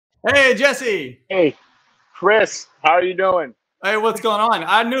Hey, Jesse. Hey, Chris, how are you doing? Hey, what's going on?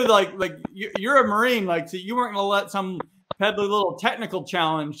 I knew you're a Marine, so you weren't gonna let some peddly little technical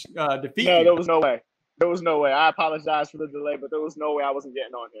challenge defeat No, you. there was no way. There was no way. I apologize for the delay, but there was no way I wasn't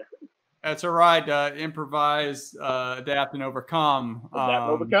getting on here. That's all right. Improvise, adapt, and overcome. Adapt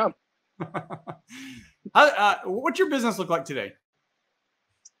and overcome. What's your business look like today?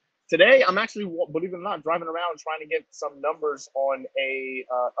 Today, I'm actually, believe it or not, driving around trying to get some numbers on a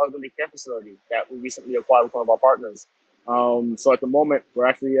elderly care facility that we recently acquired with one of our partners. So at the moment, we're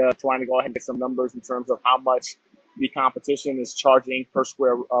actually trying to go ahead and get some numbers in terms of how much the competition is charging per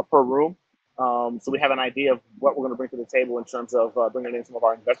room. So we have an idea of what we're going to bring to the table in terms of bringing in some of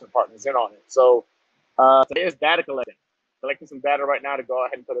our investment partners in on it. So today is data collecting some data right now to go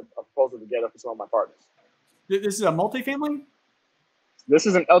ahead and put a proposal together for some of my partners. This is a multifamily? This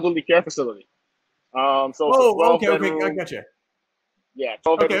is an elderly care facility. So it's a Oh, 12 okay, bedroom. I got you. Yeah,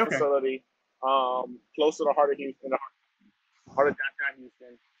 12 bedroom Okay. facility. Close to the heart of Houston, the heart of downtown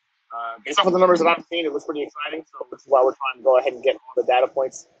Houston. Based off of the numbers that I've seen, it was pretty exciting. So this is why we're trying to go ahead and get all the data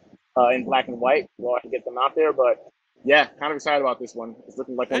points in black and white. Go ahead and get them out there. But yeah, kind of excited about this one. It's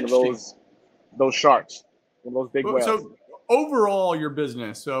looking like one of those sharks, one of those big whales. So overall, your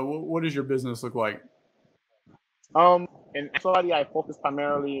business. So what does your business look like? In actuality, I focus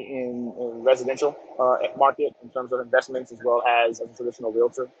primarily in residential market in terms of investments as well as a traditional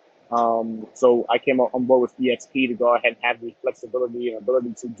realtor. So I came on board with eXp to go ahead and have the flexibility and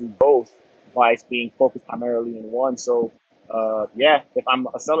ability to do both while being focused primarily in one. So yeah, if I'm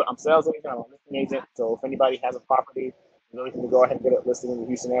a seller, I'm sales agent, I'm a listing agent. So if anybody has a property, you're looking to go ahead and get it listed in the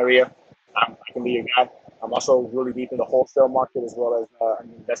Houston area, I can be your guy. I'm also really deep in the wholesale market as well as on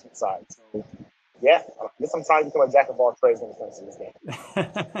the investment side. So yeah, I guess I'm trying to become a jack of all trades when it comes to this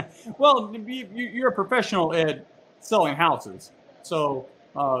game. Well, you're a professional at selling houses, so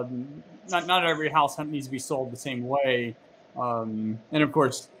not every house needs to be sold the same way. And of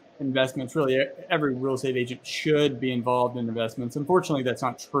course, investments. Really, every real estate agent should be involved in investments. Unfortunately, that's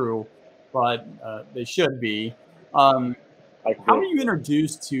not true, but they should be. How were you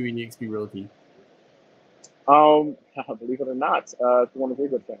introduced to eXp Realty? Believe it or not, it's one of the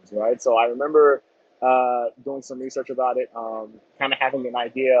good things, right? So I remember doing some research about it, kind of having an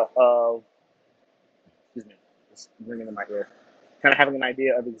idea of, excuse me, just ringing in my ear, kind of having an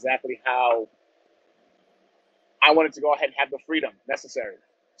idea of exactly how I wanted to go ahead and have the freedom necessary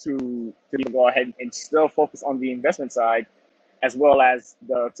to go ahead and still focus on the investment side as well as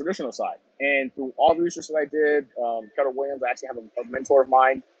the traditional side. And through all the research that I did, Keller Williams, I actually have a mentor of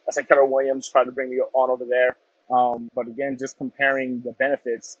mine. I said Keller Williams tried to bring me on over there. But again, just comparing the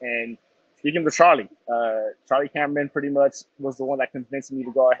benefits and speaking to Charlie, Charlie Cameron pretty much was the one that convinced me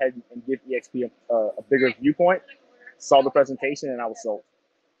to go ahead and give eXp a bigger viewpoint. Saw the presentation and I was sold.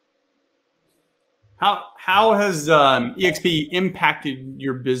 How has eXp impacted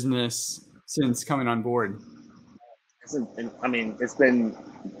your business since coming on board? I mean, it's been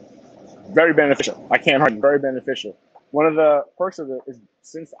very beneficial. I can't argue, very beneficial. One of the perks of it is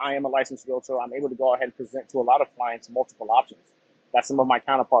since I am a licensed realtor, I'm able to go ahead and present to a lot of clients multiple options that some of my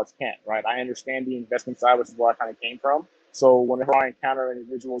counterparts can't, right? I understand the investment side, which is where I kind of came from. So whenever I encounter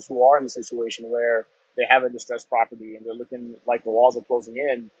individuals who are in a situation where they have a distressed property and they're looking like the walls are closing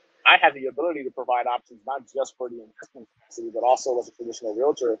in, I have the ability to provide options, not just for the investment capacity, but also as a traditional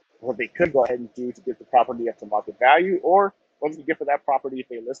realtor, what they could go ahead and do to get the property up to market value or what to get for that property if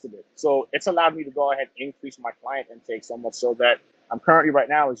they listed it. So it's allowed me to go ahead and increase my client intake so much so that I'm currently right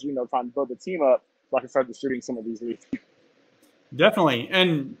now, as you know, trying to build a team up so I can start distributing some of these leads. Definitely.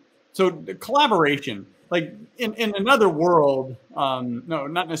 And so the collaboration, like in another world, no,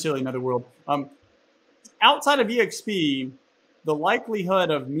 not necessarily another world, outside of eXp, the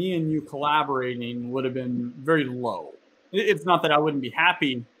likelihood of me and you collaborating would have been very low. It's not that I wouldn't be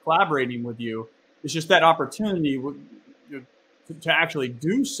happy collaborating with you. It's just that opportunity to actually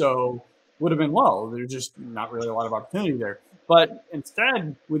do so would have been low. There's just not really a lot of opportunity there. But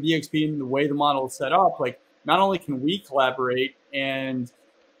instead, with eXp and the way the model is set up, like not only can we collaborate,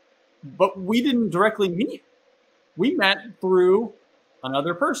 but we didn't directly meet. We met through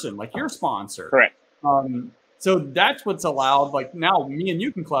another person, like your sponsor. Correct. So that's what's allowed. Like now, me and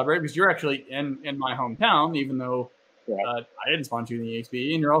you can collaborate because you're actually in my hometown, even though I didn't sponsor you in the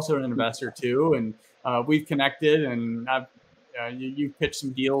eXp, and you're also an investor too. And we've connected, and you've pitched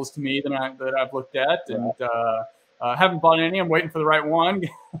some deals to me that I've looked at, and haven't bought any. I'm waiting for the right one.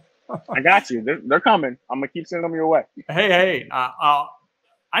 I got you. They're coming. I'm gonna keep sending them your way. Hey,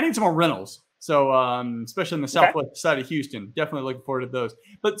 I need some more rentals. So, especially in the southwest side of Houston, definitely looking forward to those.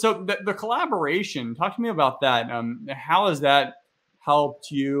 But so the collaboration, talk to me about that. How has that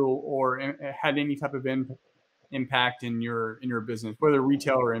helped you or had any type of impact in your business, whether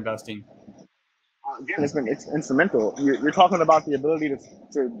retail or investing? Again, it's instrumental. You're talking about the ability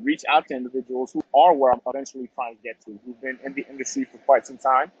to reach out to individuals who are where I'm eventually trying to get to, who've been in the industry for quite some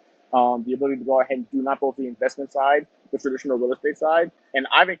time. The ability to go ahead and do not both the investment side, the traditional real estate side, and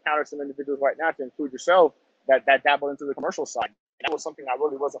I've encountered some individuals right now, to include yourself, that dabble into the commercial side. And that was something I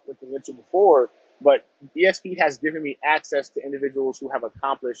really wasn't looking into before, but eXp has given me access to individuals who have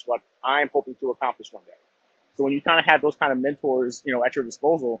accomplished what I'm hoping to accomplish one day. So when you kind of have those kind of mentors, at your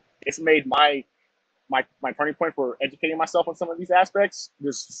disposal, it's made my turning point for educating myself on some of these aspects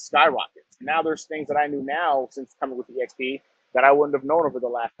just skyrockets. Now there's things that I knew now since coming with eXp that I wouldn't have known over the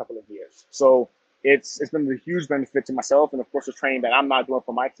last couple of years. So it's been a huge benefit to myself. And of course, the training that I'm not doing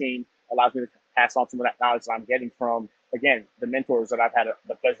for my team allows me to pass on some of that knowledge that I'm getting from, again, the mentors that I've had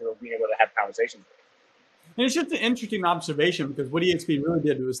the pleasure of being able to have conversations with. And it's just an interesting observation, because what eXp really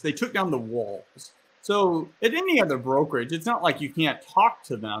did was they took down the walls. So at any other brokerage, it's not like you can't talk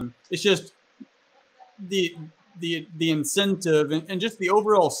to them. It's just the incentive and just the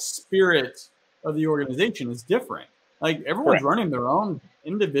overall spirit of the organization is different. Like, everyone's running their own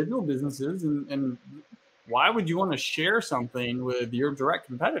individual businesses, and why would you want to share something with your direct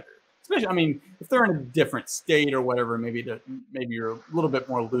competitor? Especially, I mean, if they're in a different state or whatever, maybe you're a little bit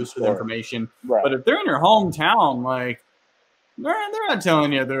more loose with information. Right. But if they're in your hometown, like, they're not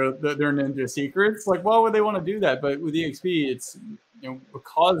telling you their ninja secrets. Like, why would they want to do that? But with eXp, it's,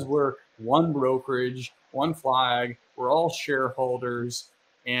 because we're one brokerage, one flag, we're all shareholders,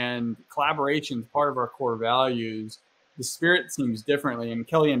 and collaboration is part of our core values. The spirit seems differently. And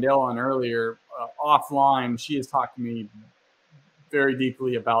Kelly and Dale on earlier, offline, she has talked to me very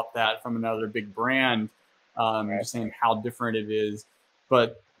deeply about that from another big brand, just saying how different it is.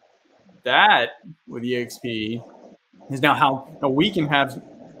 But that with eXp is now how we can have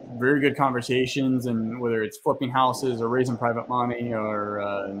very good conversations, and whether it's flipping houses or raising private money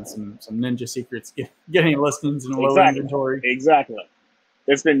or some ninja secrets, getting listings and low inventory. Exactly.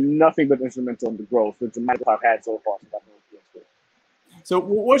 It's been nothing but instrumental in the growth. It's a matter I've had so far. So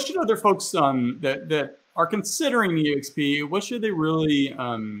what should other folks that are considering eXp, what should they really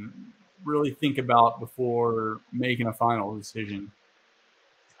think about before making a final decision?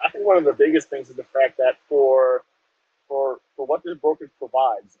 I think one of the biggest things is the fact that for what this brokerage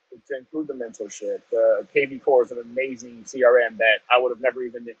provides, to include the mentorship, KV Core is an amazing CRM that I would have never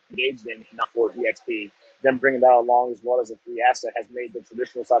even engaged in if not for eXp. Them bringing that along, as well as a free asset, has made the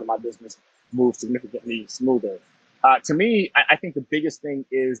traditional side of my business move significantly smoother. To me, I think the biggest thing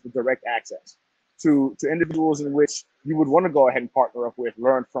is the direct access to individuals in which you would want to go ahead and partner up with,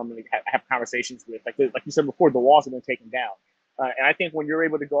 learn from, and have conversations with. Like you said before, the walls have been taken down. And I think when you're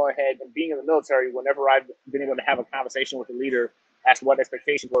able to go ahead and, being in the military, whenever I've been able to have a conversation with a leader as to what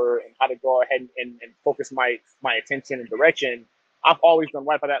expectations were and how to go ahead and focus my attention and direction, I've always done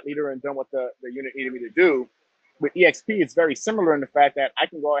right by that leader and done what the unit needed me to do. With eXp, it's very similar in the fact that I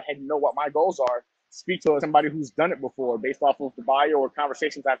can go ahead and know what my goals are, speak to somebody who's done it before based off of the bio or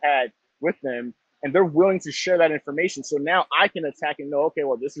conversations I've had with them, and they're willing to share that information. So now I can attack and know, okay,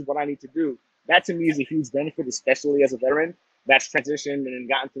 well, this is what I need to do. That to me is a huge benefit, especially as a veteran that's transitioned and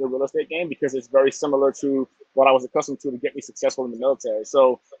gotten to the real estate game, because it's very similar to what I was accustomed to get me successful in the military.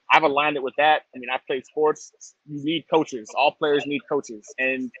 So I've aligned it with that. I mean, I've played sports. You need coaches. All players need coaches.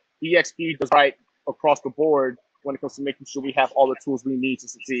 And eXp does right across the board when it comes to making sure we have all the tools we need to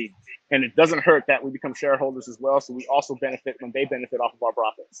succeed. And it doesn't hurt that we become shareholders as well. So we also benefit when they benefit off of our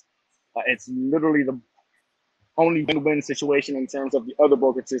profits. It's literally the only win-win situation in terms of the other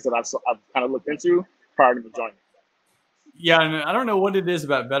brokerages that I've kind of looked into prior to joining. Yeah, and I don't know what it is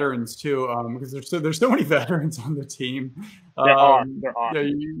about veterans too, because there's so many veterans on the team. There are. Yeah,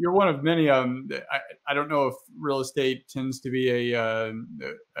 you're one of many. I don't know if real estate tends to be a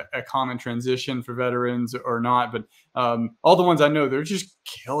common transition for veterans or not, but all the ones I know, they're just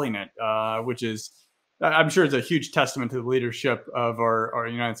killing it, which is, I'm sure, it's a huge testament to the leadership of our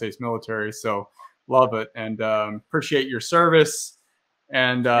United States military. So love it, and appreciate your service,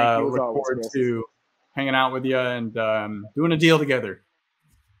 and look forward to hanging out with you and doing a deal together.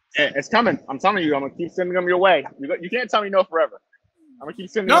 It's coming. I'm telling you, I'm going to keep sending them your way. You can't tell me no forever. I'm going to keep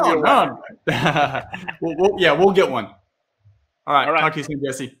sending them your way. We'll get one. All right. Talk to you soon,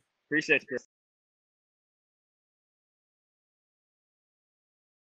 Jesse. Appreciate you, Chris.